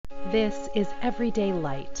This is Everyday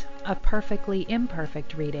Light, a perfectly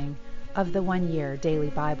imperfect reading of the One Year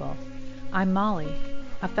Daily Bible. I'm Molly,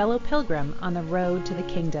 a fellow pilgrim on the road to the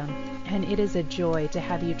kingdom, and it is a joy to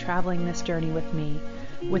have you traveling this journey with me,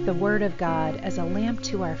 with the Word of God as a lamp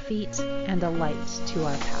to our feet and a light to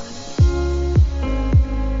our path.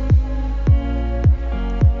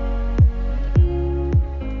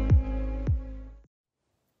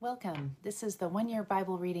 Welcome. This is the One Year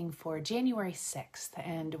Bible reading for January 6th,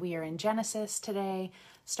 and we are in Genesis today,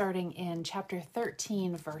 starting in chapter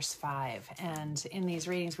 13, verse 5. And in these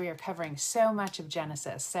readings, we are covering so much of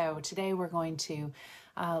Genesis. So today we're going to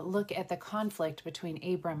look at the conflict between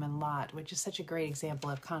Abram and Lot, which is such a great example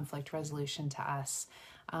of conflict resolution to us,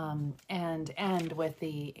 and end with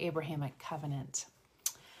the Abrahamic covenant.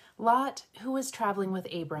 Lot, who was traveling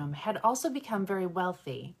with Abram, had also become very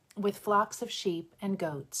wealthy, with flocks of sheep and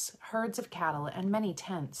goats, herds of cattle, and many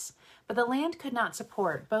tents. But the land could not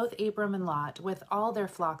support both Abram and Lot, with all their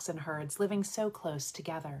flocks and herds living so close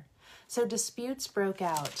together. So disputes broke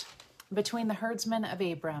out between the herdsmen of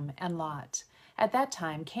Abram and Lot. At that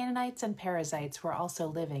time, Canaanites and Perizzites were also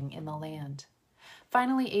living in the land.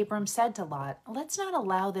 Finally, Abram said to Lot, "Let's not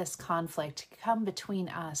allow this conflict to come between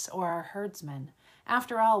us or our herdsmen.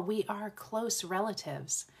 After all, we are close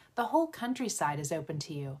relatives. The whole countryside is open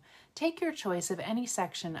to you. Take your choice of any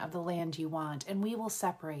section of the land you want, and we will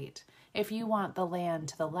separate. If you want the land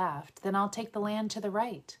to the left, then I'll take the land to the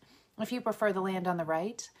right. If you prefer the land on the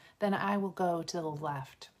right, then I will go to the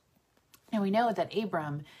left." And we know that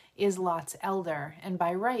Abram is Lot's elder, and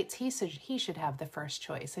by rights he should have the first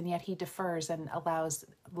choice, and yet he defers and allows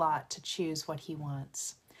Lot to choose what he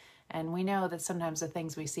wants. And we know that sometimes the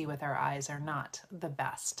things we see with our eyes are not the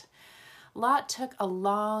best. Lot took a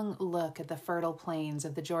long look at the fertile plains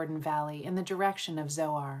of the Jordan Valley in the direction of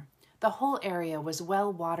Zoar. The whole area was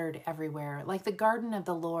well watered everywhere, like the garden of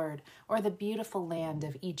the Lord or the beautiful land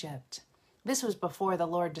of Egypt. This was before the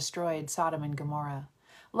Lord destroyed Sodom and Gomorrah.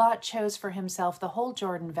 Lot chose for himself the whole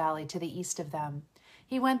Jordan Valley to the east of them.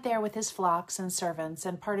 He went there with his flocks and servants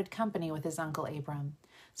and parted company with his uncle Abram.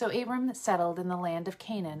 So Abram settled in the land of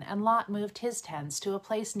Canaan, and Lot moved his tents to a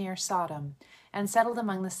place near Sodom and settled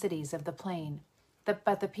among the cities of the plain.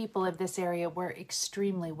 But the people of this area were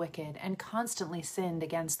extremely wicked and constantly sinned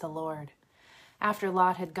against the Lord. After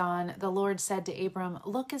Lot had gone, the Lord said to Abram,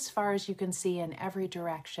 "Look as far as you can see in every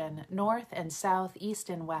direction, north and south, east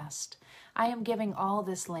and west. I am giving all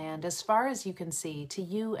this land, as far as you can see, to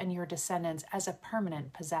you and your descendants as a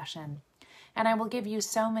permanent possession. And I will give you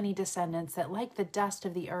so many descendants that, like the dust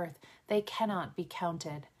of the earth, they cannot be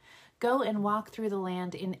counted. Go and walk through the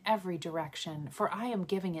land in every direction, for I am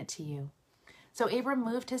giving it to you." So Abram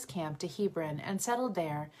moved his camp to Hebron and settled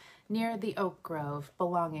there near the oak grove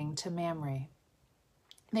belonging to Mamre.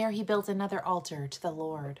 There he built another altar to the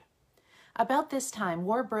Lord. About this time,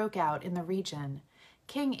 war broke out in the region.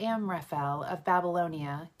 King Amraphel of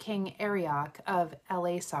Babylonia, King Arioch of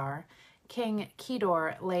Elasar, King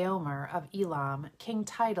Kedor Laomer of Elam, King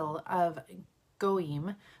Tidal of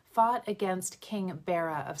Goim, fought against King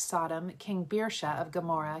Bera of Sodom, King Birsha of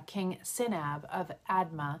Gomorrah, King Sinab of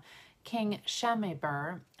Admah, King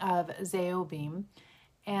Shemeber of Zeobim,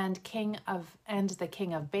 and the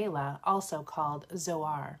king of Bela, also called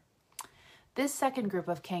Zoar. This second group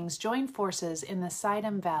of kings joined forces in the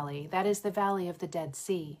Sidon Valley, that is the valley of the Dead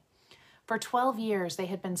Sea. For 12 years they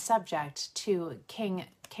had been subject to King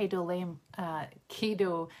Kedorlaomer,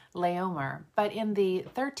 but in the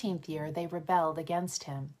 13th year they rebelled against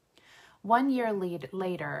him. 1 year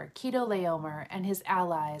later, Kedorlaomer and his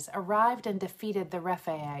allies arrived and defeated the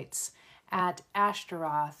Rephaites at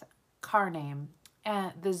Ashtaroth Karnaim,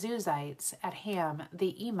 the Zuzites at Ham,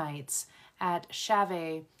 the Emites at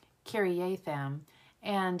Shaveh Kiriathim,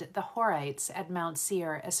 and the Horites at Mount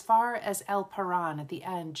Seir, as far as El Paran at the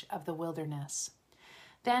edge of the wilderness.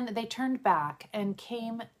 Then they turned back and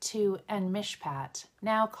came to En-Mishpat,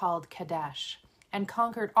 now called Kadesh, and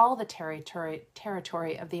conquered all the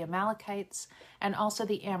territory of the Amalekites and also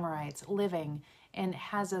the Amorites living in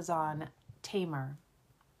Hazazon Tamar.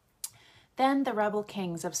 Then the rebel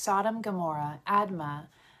kings of Sodom, Gomorrah, Admah,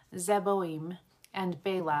 Zeboim, and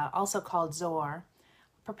Bela, also called Zoar,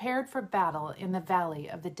 prepared for battle in the valley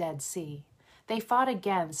of the Dead Sea. They fought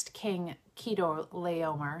against King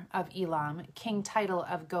Kedorlaomer of Elam, King Tidal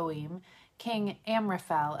of Goim, King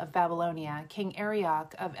Amraphel of Babylonia, King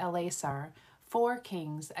Arioch of Elasar, 4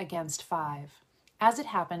 kings against 5. As it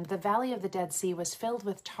happened, the valley of the Dead Sea was filled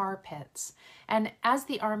with tar pits, and as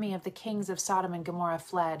the army of the kings of Sodom and Gomorrah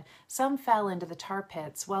fled, some fell into the tar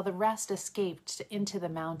pits, while the rest escaped into the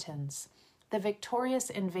mountains. The victorious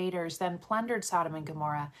invaders then plundered Sodom and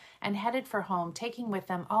Gomorrah and headed for home, taking with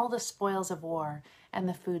them all the spoils of war and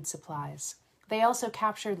the food supplies. They also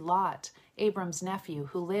captured Lot, Abram's nephew,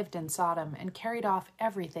 who lived in Sodom, and carried off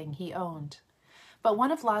everything he owned. But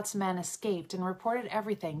one of Lot's men escaped and reported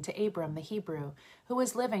everything to Abram the Hebrew, who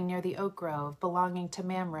was living near the oak grove belonging to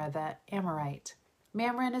Mamre the Amorite.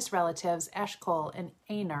 Mamre and his relatives Eshcol and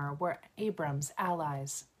Aner were Abram's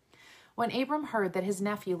allies. When Abram heard that his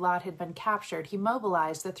nephew Lot had been captured, he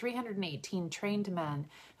mobilized the 318 trained men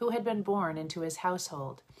who had been born into his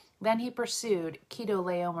household. Then he pursued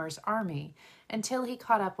Chedorlaomer's army until he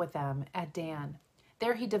caught up with them at Dan.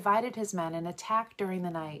 There he divided his men and attacked during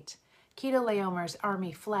the night. Chedorlaomer's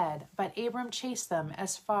army fled, but Abram chased them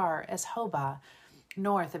as far as Hobah,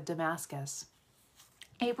 north of Damascus.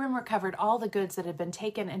 Abram recovered all the goods that had been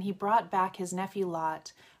taken, and he brought back his nephew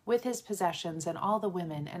Lot with his possessions and all the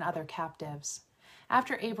women and other captives.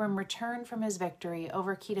 After Abram returned from his victory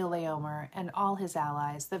over Chedorlaomer and all his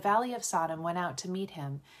allies, the valley of Sodom went out to meet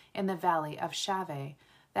him in the valley of Shaveh,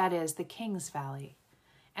 that is, the king's valley.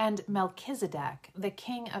 And Melchizedek, the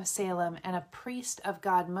king of Salem and a priest of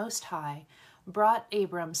God Most High, brought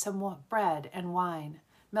Abram some bread and wine.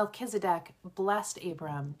 Melchizedek blessed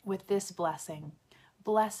Abram with this blessing: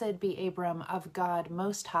 Blessed be Abram of God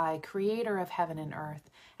Most High, creator of heaven and earth,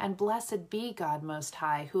 and blessed be God Most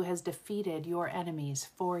High, who has defeated your enemies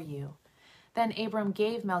for you. Then Abram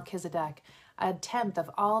gave Melchizedek a tenth of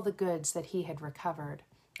all the goods that he had recovered.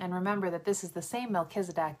 And remember that this is the same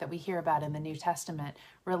Melchizedek that we hear about in the New Testament,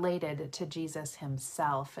 related to Jesus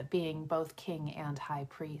himself, being both king and high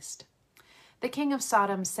priest. The king of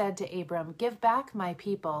Sodom said to Abram, Give back my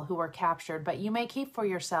people who were captured, but you may keep for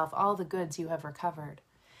yourself all the goods you have recovered.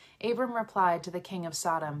 Abram replied to the king of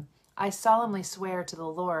Sodom, I solemnly swear to the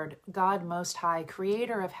Lord, God Most High,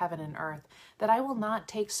 creator of heaven and earth, that I will not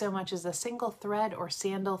take so much as a single thread or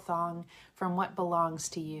sandal thong from what belongs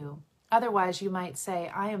to you. Otherwise, you might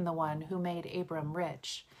say, I am the one who made Abram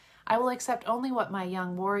rich. I will accept only what my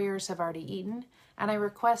young warriors have already eaten, and I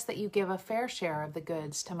request that you give a fair share of the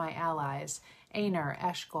goods to my allies, Aner,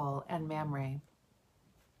 Eshcol, and Mamre.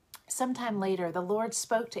 Sometime later, the Lord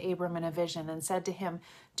spoke to Abram in a vision and said to him,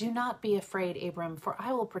 Do not be afraid, Abram, for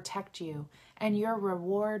I will protect you, and your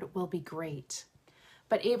reward will be great.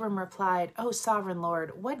 But Abram replied, O sovereign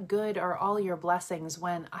Lord, what good are all your blessings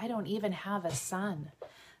when I don't even have a son?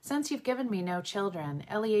 Since you've given me no children,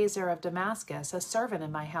 Eliezer of Damascus, a servant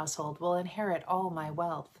in my household, will inherit all my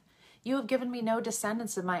wealth. You have given me no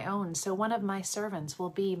descendants of my own, so one of my servants will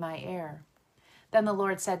be my heir. Then the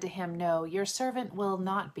Lord said to him, No, your servant will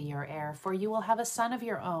not be your heir, for you will have a son of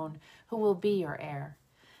your own who will be your heir.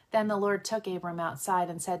 Then the Lord took Abram outside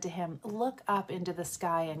and said to him, Look up into the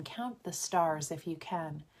sky and count the stars if you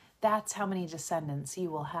can. That's how many descendants you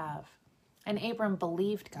will have. And Abram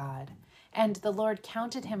believed God, and the Lord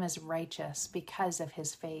counted him as righteous because of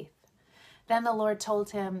his faith. Then the Lord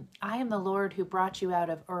told him, I am the Lord who brought you out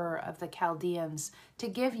of Ur of the Chaldeans to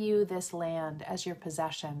give you this land as your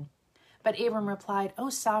possession. But Abram replied, O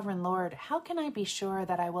sovereign Lord, how can I be sure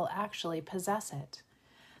that I will actually possess it?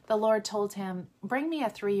 The Lord told him, Bring me a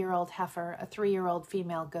 3-year-old heifer, a 3-year-old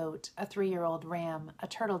female goat, a 3-year-old ram, a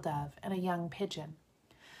turtle dove, and a young pigeon.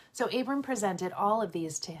 So Abram presented all of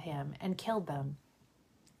these to him and killed them.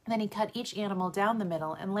 Then he cut each animal down the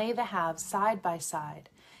middle and lay the halves side by side.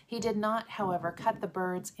 He did not, however, cut the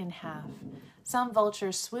birds in half. Some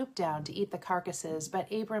vultures swooped down to eat the carcasses,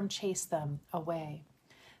 but Abram chased them away.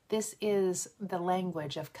 This is the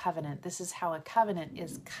language of covenant. This is how a covenant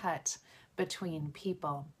is cut between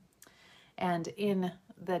people. And in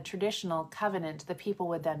the traditional covenant, the people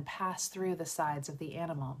would then pass through the sides of the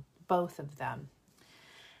animal, both of them.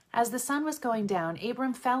 As the sun was going down,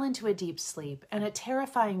 Abram fell into a deep sleep, and a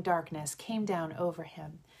terrifying darkness came down over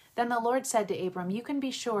him. Then the Lord said to Abram, You can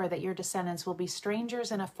be sure that your descendants will be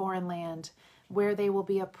strangers in a foreign land, where they will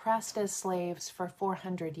be oppressed as slaves for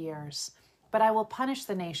 400 years. But I will punish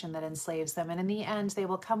the nation that enslaves them, and in the end they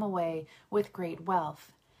will come away with great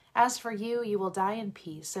wealth. As for you, you will die in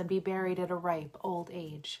peace and be buried at a ripe old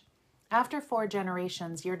age. After 4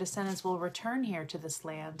 generations, your descendants will return here to this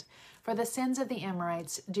land, for the sins of the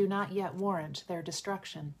Amorites do not yet warrant their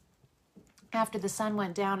destruction. After the sun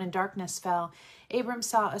went down and darkness fell, Abram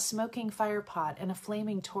saw a smoking firepot and a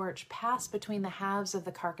flaming torch pass between the halves of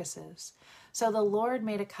the carcasses. So the Lord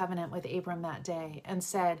made a covenant with Abram that day and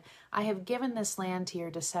said, I have given this land to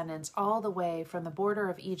your descendants all the way from the border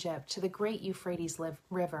of Egypt to the great Euphrates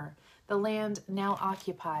River, the land now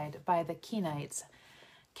occupied by the Kenites,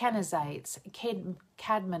 Kenizzites,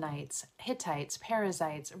 Cadmonites, Hittites,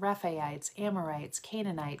 Perizzites, Rephaites, Amorites,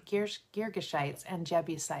 Canaanites, Girgashites, and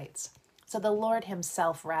Jebusites. So the Lord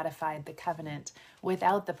himself ratified the covenant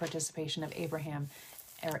without the participation of Abraham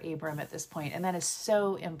or Abram at this point. And that is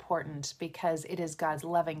so important because it is God's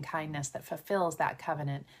loving kindness that fulfills that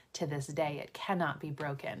covenant to this day. It cannot be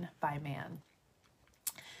broken by man.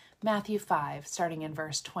 Matthew 5, starting in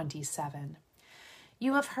verse 27.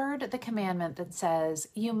 You have heard the commandment that says,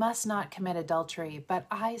 you must not commit adultery. But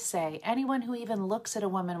I say, anyone who even looks at a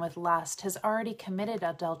woman with lust has already committed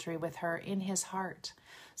adultery with her in his heart.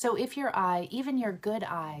 So if your eye, even your good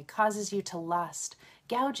eye, causes you to lust,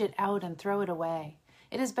 gouge it out and throw it away.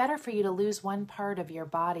 It is better for you to lose one part of your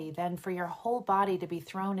body than for your whole body to be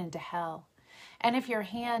thrown into hell. And if your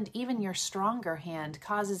hand, even your stronger hand,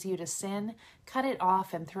 causes you to sin, cut it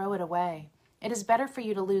off and throw it away. It is better for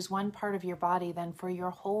you to lose one part of your body than for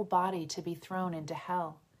your whole body to be thrown into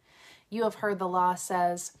hell. You have heard the law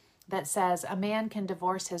that says a man can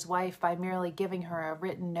divorce his wife by merely giving her a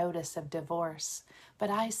written notice of divorce. But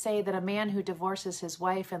I say that a man who divorces his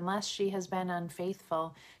wife, unless she has been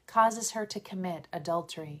unfaithful, causes her to commit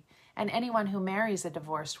adultery. And anyone who marries a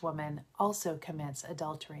divorced woman also commits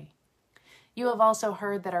adultery. You have also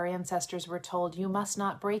heard that our ancestors were told, you must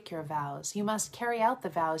not break your vows. You must carry out the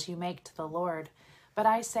vows you make to the Lord. But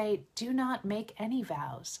I say, do not make any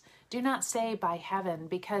vows. Do not say by heaven,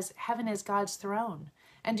 because heaven is God's throne.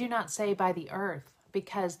 And do not say by the earth,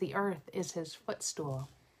 because the earth is his footstool.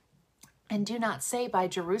 And do not say by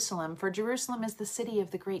Jerusalem, for Jerusalem is the city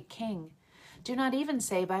of the great king. Do not even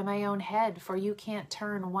say by my own head, for you can't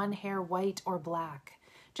turn one hair white or black.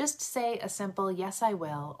 Just say a simple yes I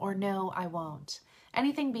will, or no I won't.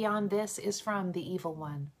 Anything beyond this is from the evil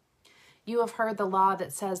one. You have heard the law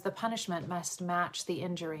that says the punishment must match the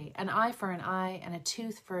injury, an eye for an eye and a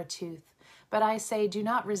tooth for a tooth. But I say, do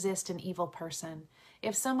not resist an evil person.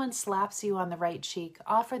 If someone slaps you on the right cheek,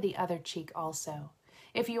 offer the other cheek also.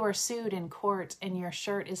 If you are sued in court and your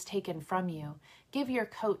shirt is taken from you, give your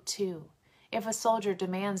coat too. If a soldier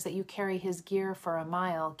demands that you carry his gear for a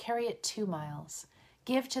mile, carry it 2 miles.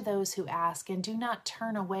 Give to those who ask, and do not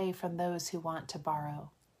turn away from those who want to borrow.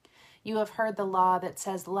 You have heard the law that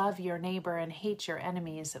says, love your neighbor and hate your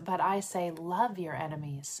enemies, but I say, love your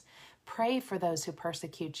enemies. Pray for those who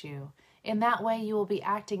persecute you. In that way you will be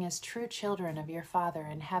acting as true children of your Father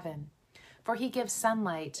in heaven. For he gives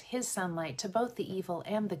his sunlight to both the evil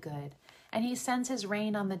and the good, and he sends his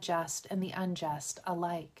rain on the just and the unjust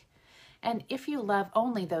alike. And if you love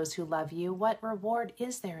only those who love you, what reward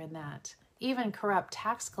is there in that? Even corrupt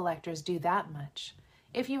tax collectors do that much.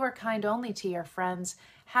 If you are kind only to your friends,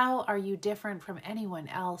 how are you different from anyone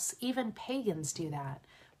else? Even pagans do that.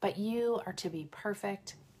 But you are to be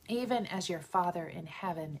perfect, even as your Father in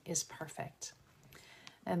heaven is perfect.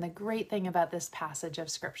 And the great thing about this passage of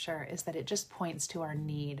Scripture is that it just points to our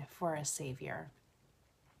need for a Savior.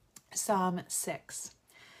 Psalm 6,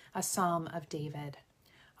 a psalm of David.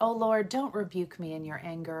 O Lord, don't rebuke me in your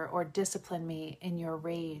anger or discipline me in your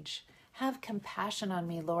rage. Have compassion on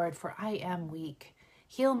me, Lord, for I am weak.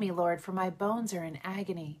 Heal me, Lord, for my bones are in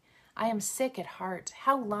agony. I am sick at heart.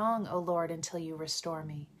 How long, O Lord, until you restore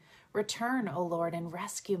me? Return, O Lord, and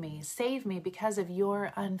rescue me. Save me because of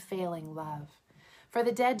your unfailing love. For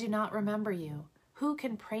the dead do not remember you. Who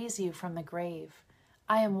can praise you from the grave?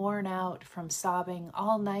 I am worn out from sobbing.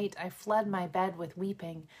 All night I flood my bed with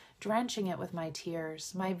weeping, drenching it with my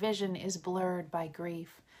tears. My vision is blurred by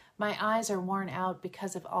grief. My eyes are worn out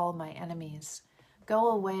because of all my enemies.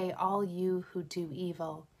 Go away, all you who do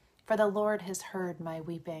evil, for the Lord has heard my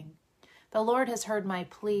weeping. The Lord has heard my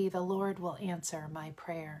plea. The Lord will answer my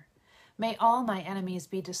prayer. May all my enemies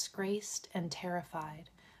be disgraced and terrified.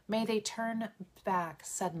 May they turn back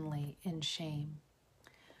suddenly in shame.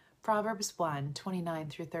 Proverbs 1, 29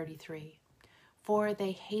 through 33. For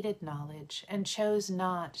they hated knowledge and chose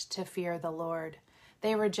not to fear the Lord.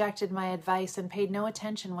 They rejected my advice and paid no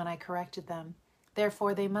attention when I corrected them.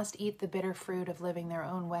 Therefore they must eat the bitter fruit of living their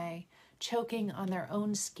own way, choking on their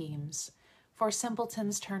own schemes. For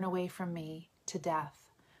simpletons turn away from me to death.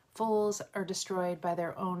 Fools are destroyed by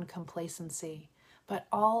their own complacency. But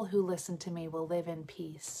all who listen to me will live in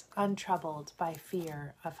peace, untroubled by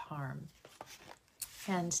fear of harm.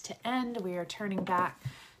 And to end, we are turning back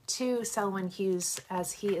to Selwyn Hughes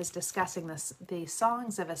as he is discussing the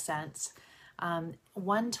Songs of Ascents,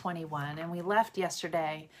 121. And we left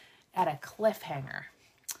yesterday at a cliffhanger.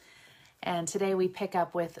 And today we pick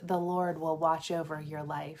up with The Lord Will Watch Over Your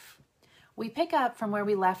Life. We pick up from where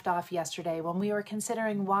we left off yesterday when we were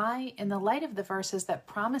considering why, in the light of the verses that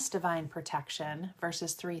promise divine protection,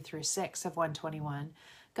 verses 3 through 6 of 121,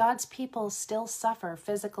 God's people still suffer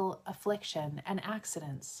physical affliction and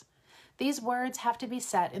accidents. These words have to be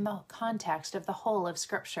set in the context of the whole of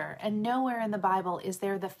Scripture, and nowhere in the Bible is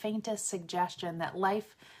there the faintest suggestion that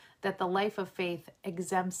the life of faith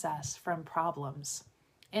exempts us from problems.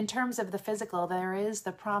 In terms of the physical, there is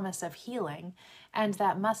the promise of healing, and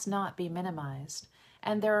that must not be minimized.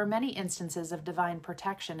 And there are many instances of divine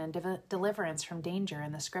protection and deliverance from danger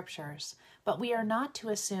in the Scriptures. But we are not to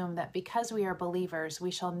assume that because we are believers, we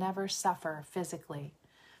shall never suffer physically.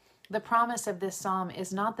 The promise of this psalm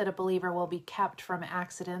is not that a believer will be kept from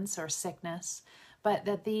accidents or sickness, but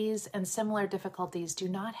that these and similar difficulties do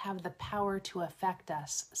not have the power to affect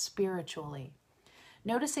us spiritually.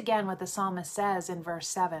 Notice again what the psalmist says in verse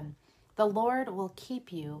 7. The Lord will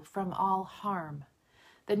keep you from all harm.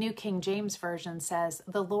 The New King James Version says,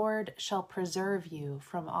 the Lord shall preserve you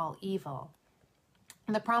from all evil.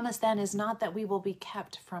 And the promise then is not that we will be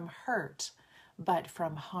kept from hurt, but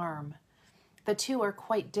from harm. The two are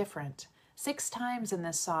quite different. 6 times in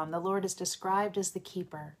this psalm, the Lord is described as the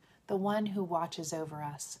keeper, the one who watches over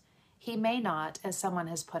us. He may not, as someone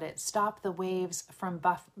has put it, stop the waves from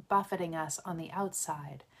buffeting us on the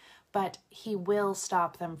outside, but he will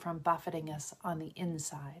stop them from buffeting us on the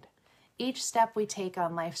inside. Each step we take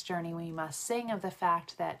on life's journey, we must sing of the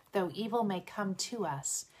fact that though evil may come to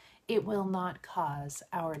us, it will not cause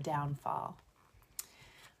our downfall.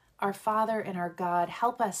 Our Father and our God,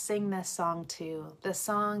 help us sing this song too, the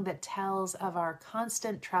song that tells of our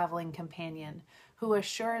constant traveling companion, who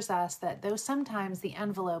assures us that though sometimes the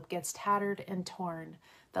envelope gets tattered and torn,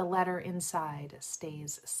 the letter inside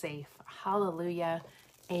stays safe. Hallelujah.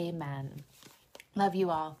 Amen. Love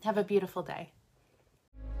you all. Have a beautiful day.